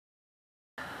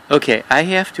Okay, I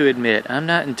have to admit, I'm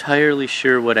not entirely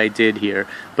sure what I did here,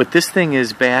 but this thing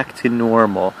is back to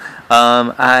normal.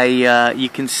 You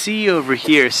can see over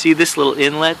here, see this little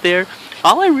inlet there?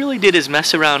 All I really did is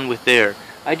mess around with there.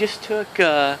 I just took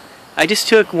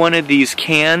one of these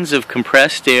cans of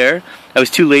compressed air. I was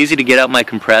too lazy to get out my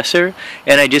compressor,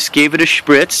 and I just gave it a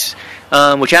spritz,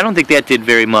 which I don't think that did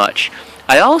very much.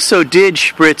 I also did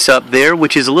spritz up there,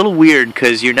 which is a little weird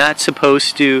because you're not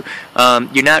supposed to,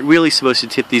 you're not really supposed to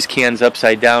tip these cans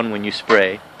upside down when you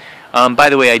spray. By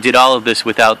the way, I did all of this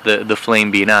without the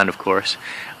flame being on, of course.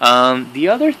 The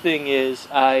other thing is,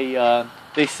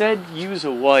 they said use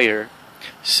a wire,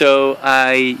 so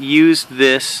I used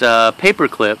this paper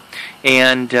clip,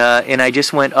 and I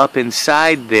just went up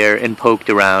inside there and poked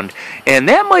around, and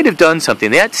that might have done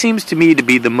something. That seems to me to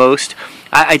be the most.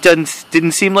 It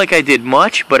didn't seem like I did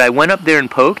much, but I went up there and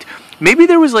poked. Maybe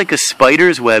there was like a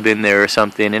spider's web in there or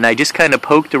something, and I just kind of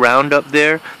poked around up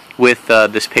there with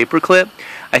this paper clip.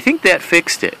 I think that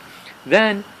fixed it.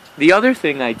 Then the other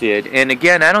thing I did, and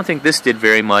again I don't think this did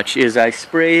very much, is I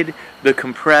sprayed the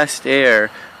compressed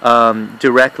air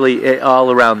directly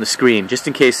all around the screen, just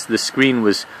in case the screen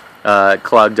was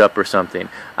clogged up or something.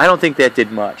 I don't think that did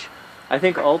much. I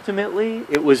think ultimately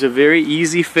it was a very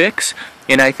easy fix,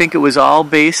 and I think it was all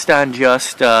based on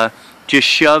just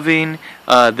shoving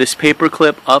this paper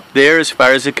clip up there as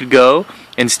far as it could go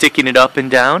and sticking it up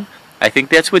and down. I think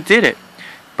that's what did it.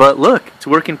 But look, it's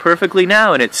working perfectly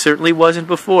now, and it certainly wasn't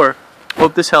before.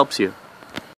 Hope this helps you.